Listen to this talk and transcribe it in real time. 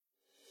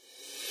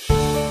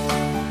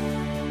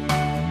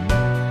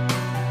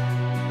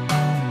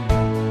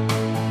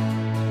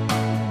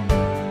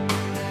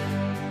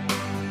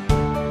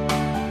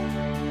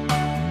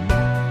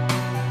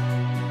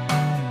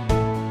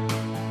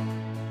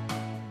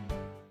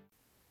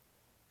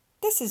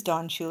This is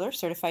Dawn Schuler,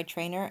 certified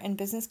trainer and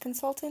business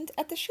consultant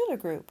at the Schuler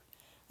Group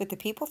with the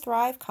People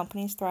Thrive,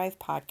 Companies Thrive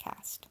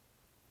podcast.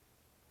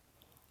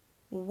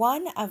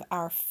 One of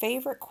our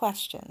favorite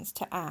questions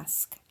to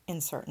ask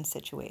in certain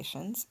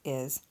situations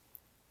is,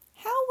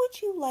 how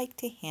would you like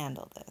to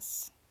handle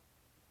this?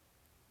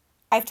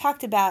 I've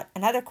talked about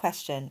another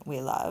question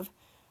we love,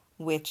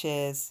 which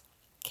is,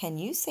 can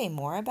you say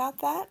more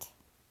about that?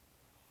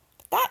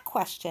 That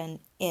question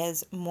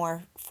is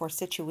more for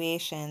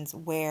situations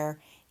where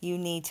you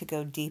need to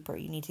go deeper.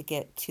 You need to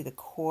get to the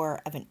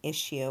core of an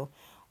issue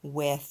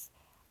with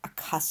a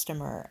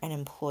customer, an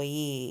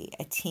employee,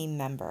 a team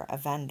member, a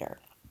vendor.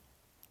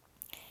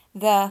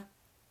 The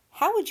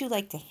how would you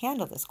like to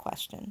handle this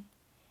question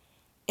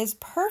is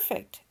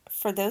perfect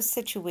for those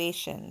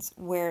situations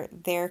where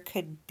there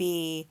could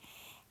be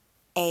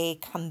a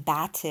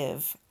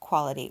combative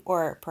quality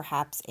or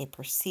perhaps a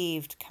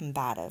perceived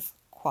combative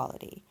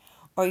quality,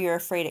 or you're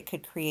afraid it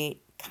could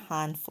create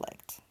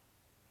conflict.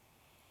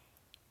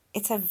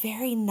 It's a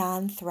very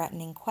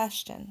non-threatening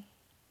question.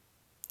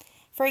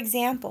 For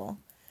example,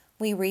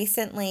 we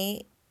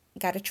recently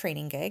got a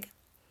training gig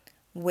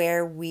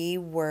where we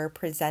were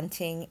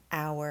presenting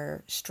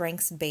our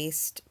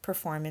strengths-based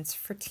performance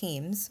for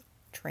teams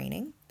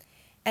training,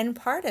 and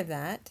part of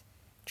that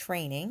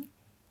training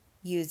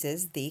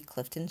uses the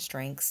Clifton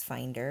Strengths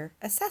Finder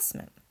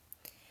assessment.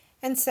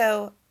 And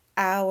so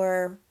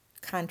our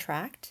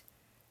contract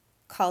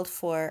called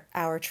for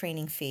our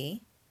training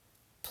fee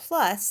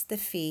plus the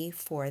fee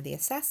for the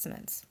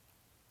assessments.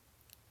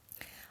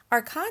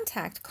 Our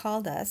contact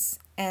called us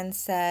and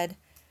said,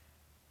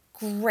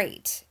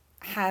 great,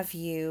 have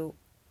you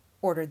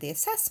ordered the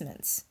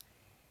assessments?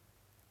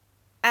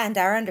 And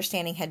our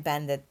understanding had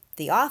been that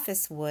the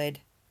office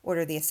would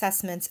order the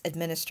assessments,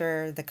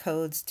 administer the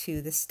codes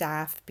to the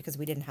staff because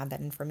we didn't have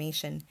that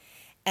information,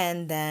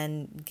 and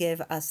then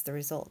give us the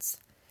results.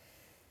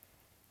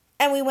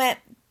 And we went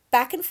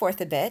back and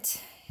forth a bit,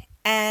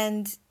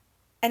 and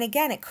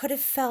again, it could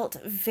have felt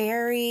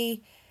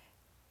very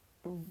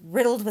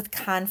riddled with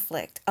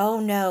conflict. Oh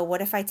no, what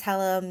if I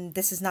tell him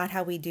this is not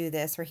how we do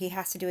this, or he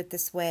has to do it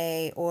this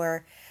way,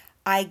 or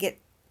I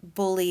get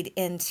bullied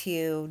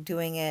into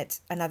doing it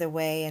another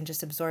way and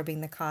just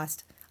absorbing the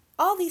cost.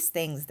 All these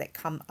things that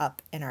come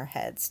up in our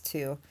heads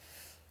to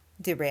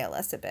derail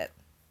us a bit.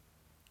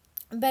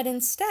 But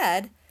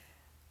instead,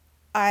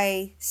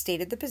 I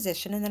stated the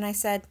position and then I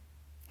said,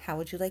 how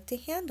would you like to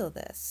handle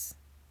this?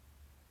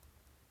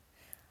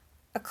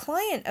 A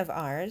client of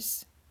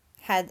ours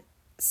had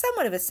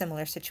somewhat of a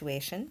similar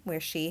situation where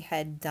she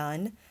had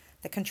done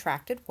the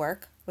contracted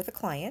work with a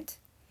client,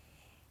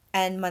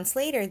 and months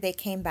later they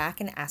came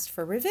back and asked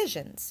for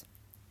revisions.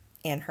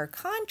 In her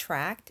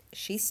contract,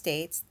 she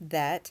states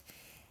that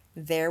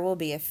there will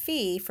be a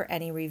fee for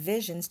any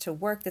revisions to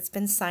work that's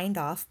been signed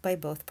off by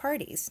both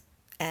parties.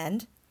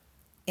 And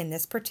in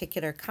this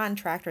particular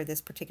contract or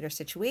this particular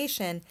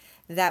situation,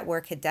 that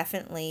work had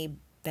definitely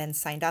been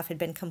signed off, had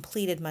been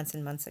completed months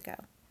and months ago.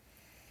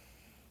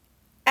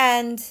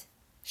 And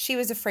she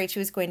was afraid she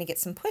was going to get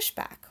some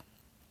pushback.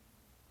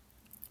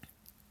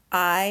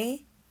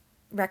 I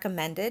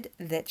recommended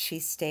that she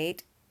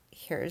state,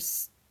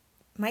 here's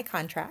my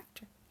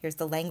contract, here's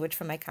the language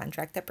from my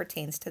contract that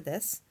pertains to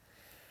this.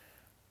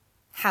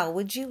 How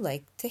would you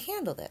like to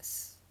handle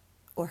this?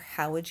 Or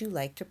how would you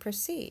like to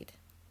proceed?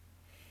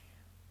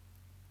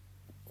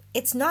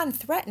 It's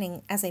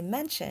non-threatening, as I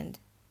mentioned,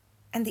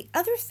 and the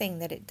other thing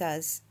that it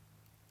does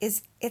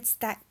is it's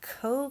that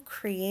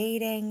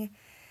co-creating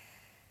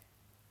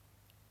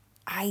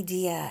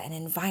idea and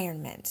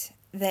environment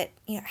that,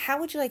 how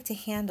would you like to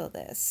handle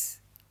this?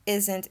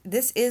 Isn't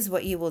this is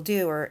what you will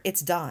do, or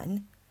it's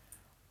done,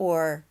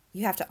 or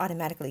you have to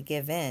automatically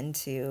give in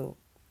to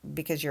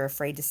because you're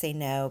afraid to say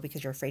no,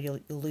 because you're afraid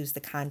you'll lose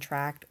the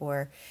contract,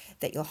 or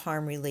that you'll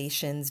harm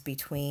relations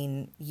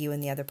between you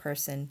and the other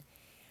person.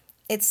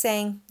 It's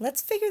saying,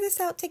 let's figure this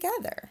out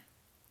together.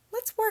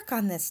 Let's work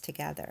on this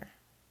together.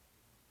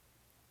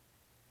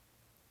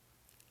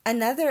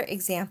 Another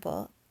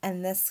example,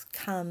 and this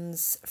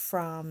comes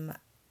from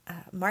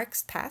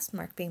Mark's past,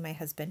 Mark being my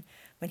husband,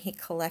 when he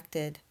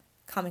collected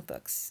comic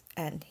books,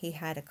 and he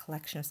had a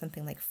collection of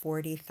something like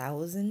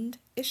 40,000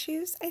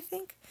 issues, I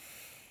think.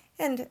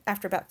 And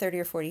after about 30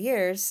 or 40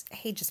 years,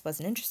 he just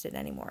wasn't interested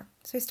anymore.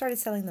 So he started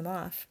selling them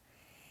off.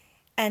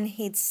 And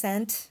he'd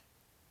sent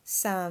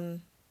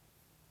some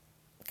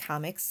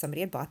comics,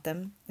 somebody had bought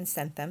them and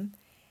sent them.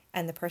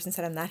 And the person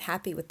said, I'm not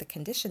happy with the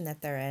condition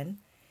that they're in.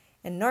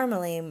 And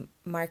normally,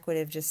 Mark would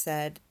have just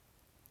said,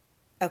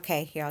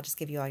 okay, here, I'll just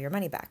give you all your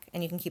money back,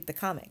 and you can keep the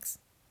comics.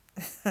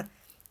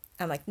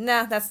 I'm like,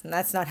 no, that's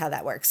not how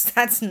that works.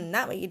 That's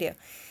not what you do.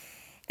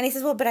 And he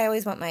says, well, but I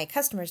always want my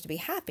customers to be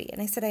happy.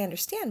 And I said, I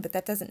understand, but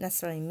that doesn't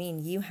necessarily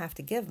mean you have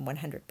to give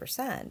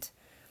 100%.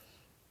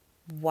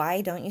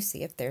 Why don't you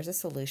see if there's a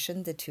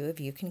solution the two of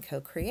you can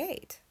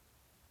co-create?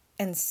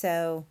 And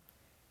so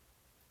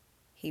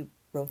he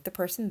wrote the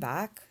person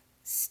back,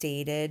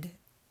 stated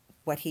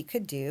what he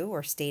could do,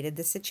 or stated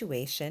the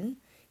situation.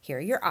 Here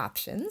are your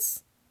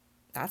options.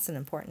 That's an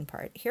important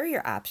part. Here are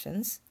your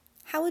options.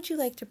 How would you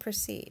like to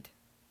proceed?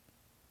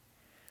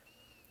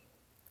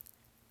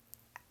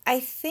 I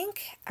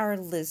think our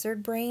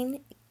lizard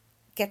brain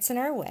gets in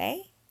our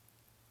way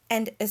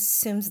and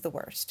assumes the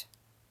worst.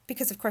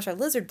 Because, of course, our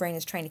lizard brain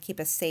is trying to keep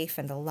us safe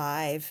and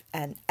alive,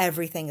 and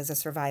everything is a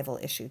survival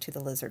issue to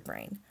the lizard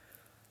brain.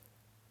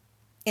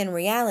 In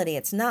reality,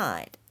 it's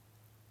not.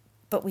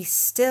 But we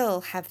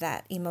still have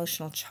that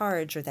emotional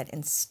charge or that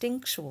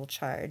instinctual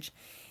charge,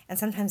 and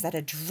sometimes that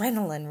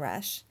adrenaline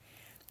rush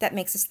that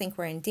makes us think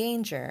we're in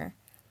danger.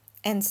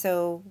 And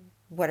so,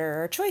 what are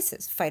our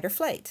choices? Fight or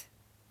flight?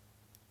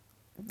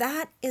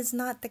 That is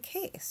not the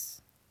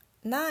case.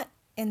 Not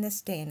in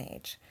this day and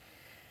age,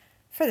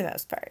 for the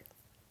most part.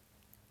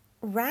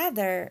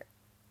 Rather,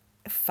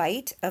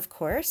 fight, of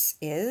course,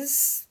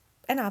 is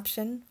an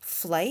option.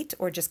 Flight,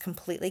 or just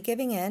completely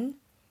giving in,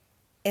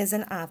 is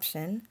an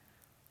option.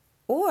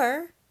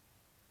 Or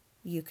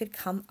you could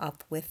come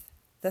up with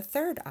the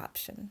third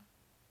option.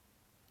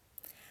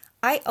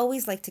 I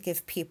always like to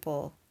give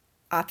people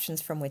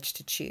options from which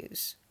to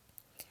choose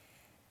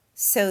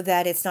so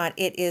that it's not,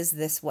 it is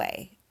this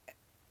way.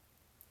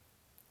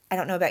 I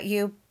don't know about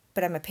you,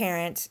 but I'm a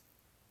parent,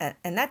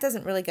 and that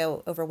doesn't really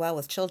go over well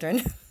with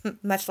children,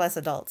 much less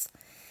adults.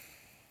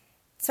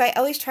 So I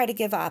always try to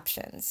give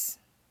options.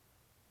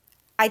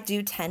 I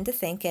do tend to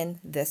think in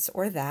this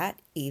or that,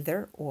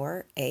 either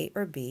or, A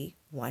or B,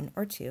 one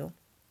or two.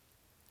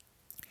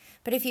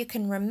 But if you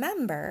can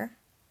remember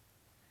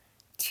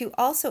to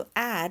also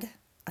add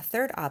a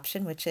third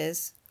option, which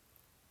is,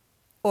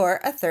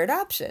 or a third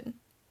option.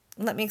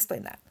 Let me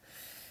explain that.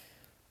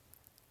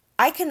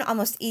 I can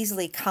almost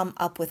easily come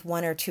up with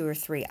one or two or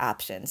three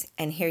options,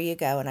 and here you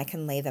go, and I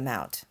can lay them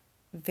out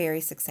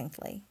very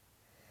succinctly.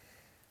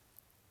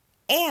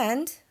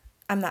 And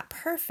I'm not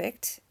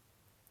perfect,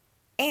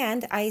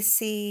 and I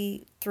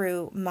see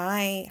through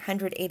my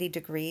 180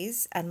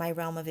 degrees and my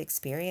realm of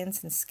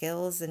experience and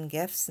skills and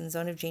gifts and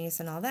zone of genius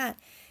and all that,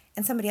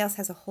 and somebody else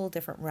has a whole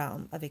different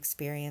realm of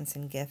experience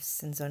and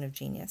gifts and zone of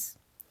genius.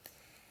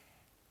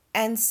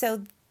 And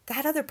so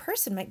that other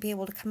person might be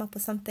able to come up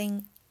with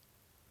something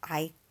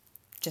I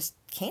just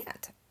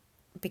can't,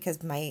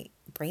 because my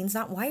brain's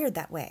not wired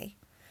that way.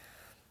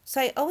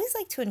 So I always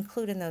like to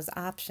include in those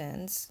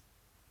options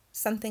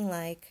something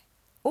like,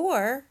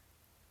 or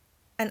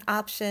an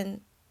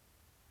option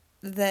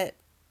that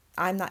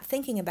I'm not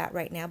thinking about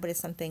right now, but is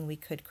something we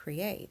could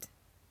create.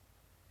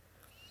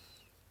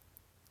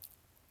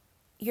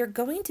 You're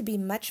going to be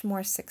much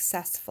more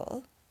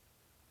successful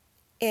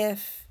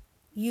if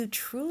you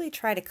truly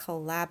try to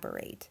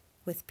collaborate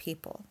with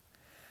people.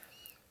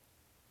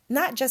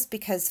 Not just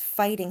because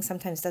fighting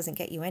sometimes doesn't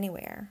get you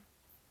anywhere,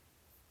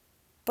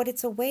 but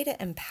it's a way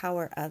to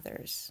empower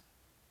others.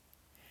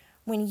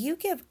 When you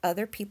give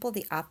other people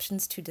the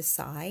options to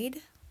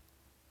decide,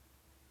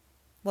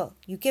 well,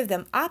 you give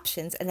them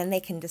options and then they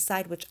can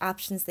decide which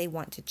options they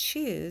want to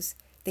choose,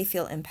 they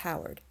feel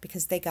empowered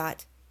because they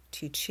got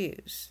to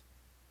choose.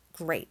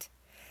 Great.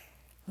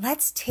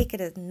 Let's take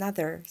it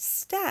another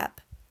step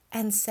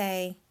and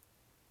say,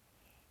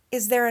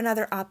 is there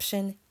another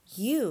option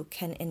you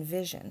can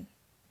envision?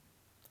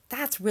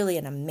 That's really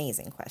an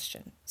amazing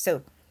question.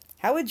 So,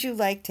 how would you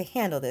like to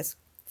handle this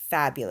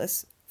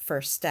fabulous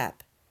first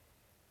step?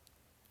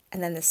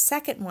 And then the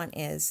second one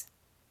is,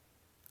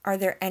 are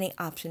there any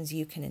options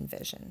you can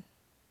envision?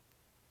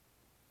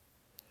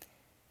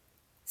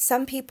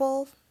 Some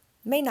people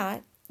may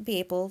not be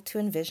able to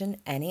envision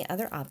any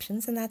other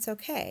options, and that's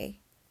okay.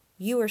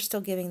 You are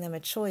still giving them a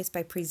choice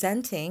by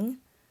presenting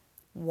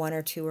one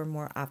or two or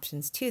more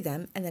options to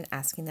them and then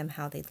asking them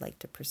how they'd like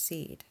to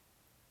proceed.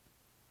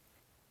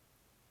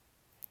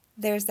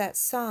 There's that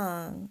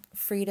song,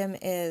 Freedom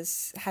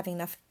is Having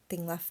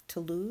Nothing Left to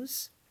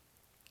Lose.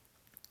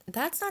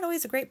 That's not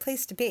always a great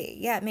place to be.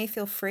 Yeah, it may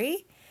feel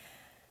free,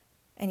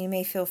 and you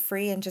may feel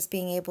free in just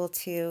being able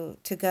to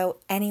go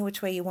any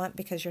which way you want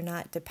because you're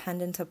not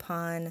dependent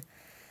upon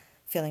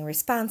feeling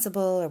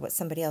responsible or what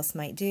somebody else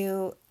might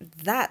do.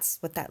 That's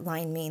what that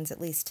line means, at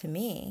least to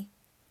me.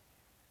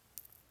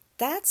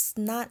 That's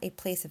not a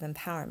place of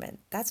empowerment.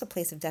 That's a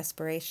place of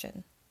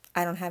desperation.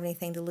 I don't have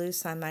anything to lose,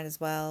 so I might as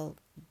well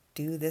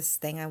do this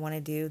thing I want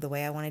to do the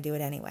way I want to do it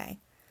anyway.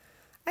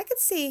 I could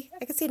see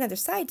another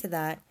side to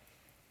that.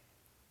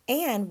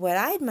 And what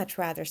I'd much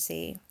rather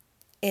see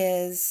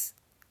is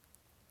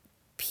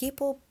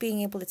people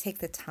being able to take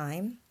the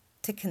time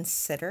to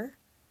consider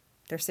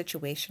their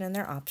situation and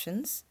their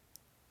options,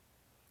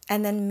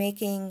 and then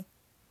making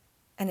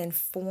an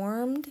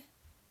informed,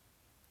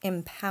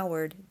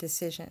 empowered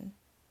decision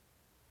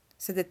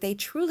so that they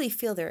truly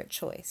feel they're at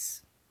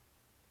choice.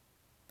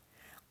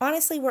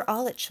 Honestly, we're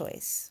all at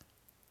choice.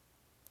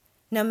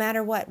 No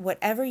matter what,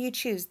 whatever you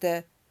choose,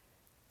 the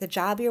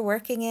job you're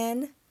working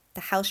in,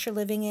 the house you're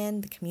living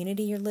in, the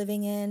community you're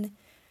living in,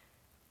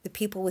 the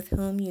people with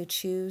whom you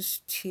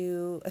choose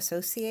to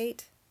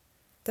associate,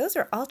 those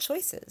are all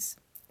choices.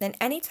 And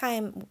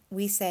anytime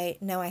we say,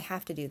 no, I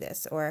have to do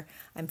this, or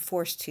I'm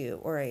forced to,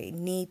 or I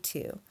need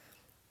to,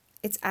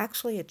 it's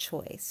actually a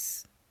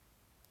choice.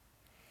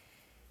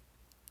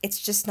 It's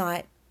just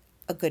not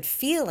a good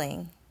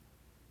feeling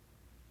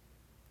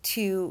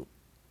to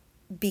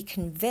be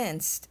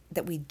convinced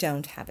that we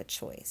don't have a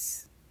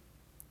choice.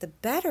 The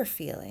better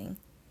feeling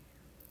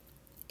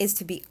is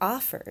to be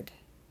offered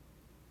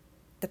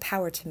the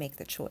power to make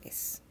the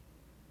choice.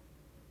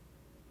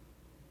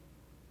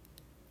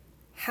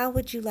 How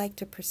would you like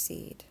to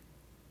proceed?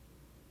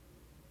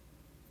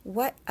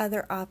 What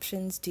other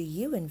options do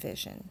you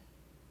envision?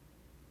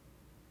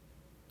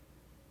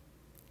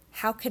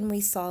 How can we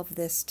solve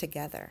this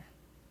together?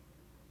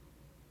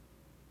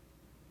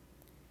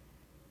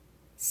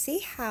 See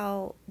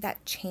how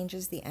that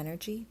changes the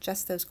energy,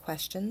 just those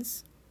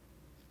questions?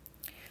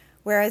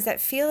 Whereas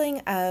that feeling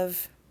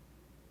of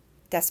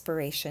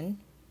desperation,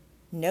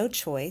 no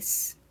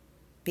choice,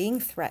 being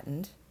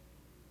threatened,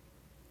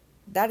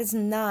 that is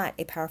not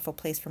a powerful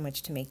place from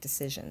which to make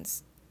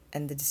decisions.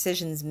 And the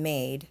decisions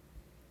made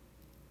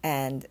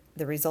and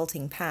the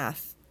resulting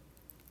path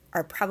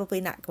are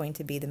probably not going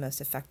to be the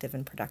most effective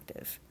and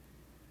productive.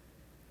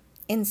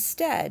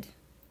 Instead,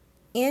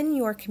 in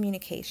your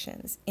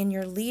communications, in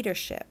your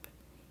leadership,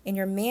 in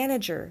your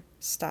manager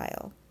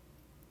style,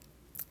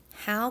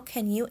 how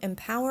can you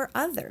empower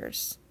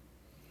others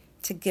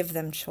to give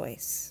them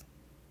choice?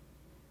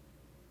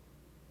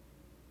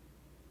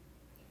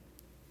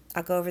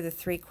 I'll go over the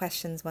 3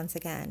 questions once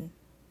again.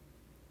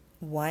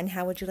 1,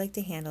 how would you like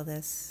to handle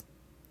this?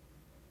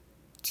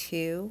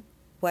 2,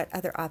 what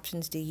other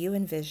options do you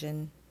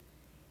envision?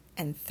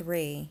 And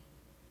 3,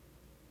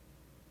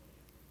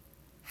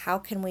 how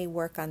can we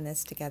work on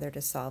this together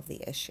to solve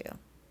the issue?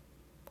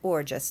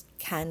 Or just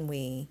can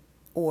we,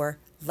 or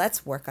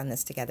let's work on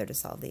this together to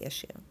solve the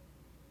issue.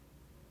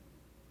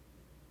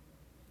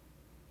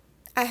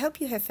 I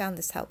hope you have found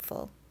this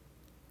helpful.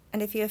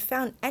 And if you have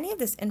found any of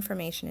this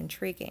information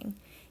intriguing,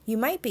 you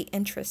might be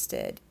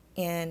interested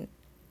in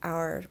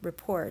our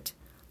report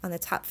on the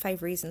top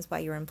 5 reasons why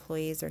your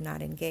employees are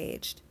not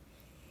engaged,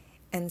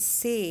 and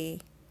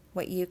see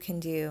what you can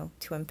do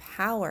to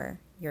empower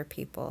your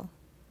people,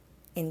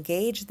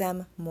 engage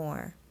them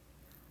more,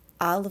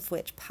 all of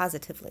which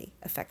positively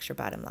affects your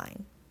bottom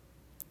line.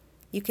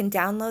 You can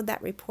download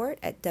that report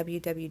at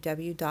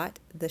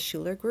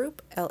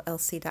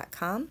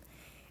www.theschulergroupllc.com,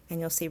 and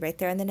you'll see right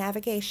there in the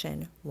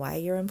navigation why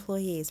your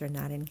employees are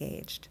not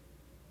engaged.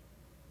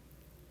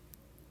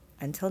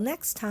 Until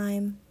next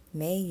time,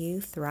 may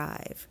you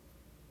thrive.